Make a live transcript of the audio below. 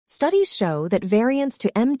Studies show that variants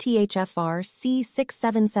to MTHFR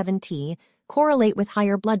C677T correlate with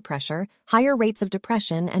higher blood pressure, higher rates of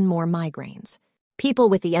depression, and more migraines. People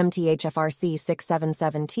with the MTHFR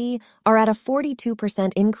C677T are at a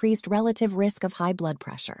 42% increased relative risk of high blood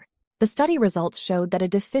pressure. The study results showed that a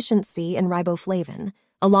deficiency in riboflavin,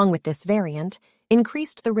 along with this variant,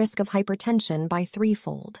 increased the risk of hypertension by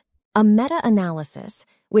threefold. A meta-analysis,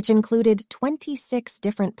 which included 26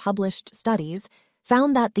 different published studies,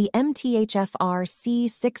 found that the MTHFR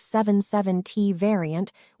C677T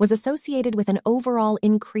variant was associated with an overall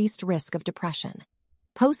increased risk of depression.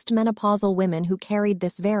 Postmenopausal women who carried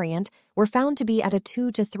this variant were found to be at a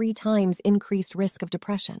 2 to 3 times increased risk of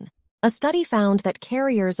depression. A study found that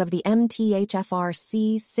carriers of the MTHFR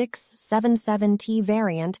C677T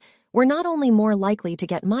variant were not only more likely to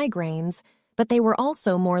get migraines, but they were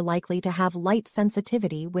also more likely to have light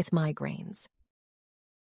sensitivity with migraines.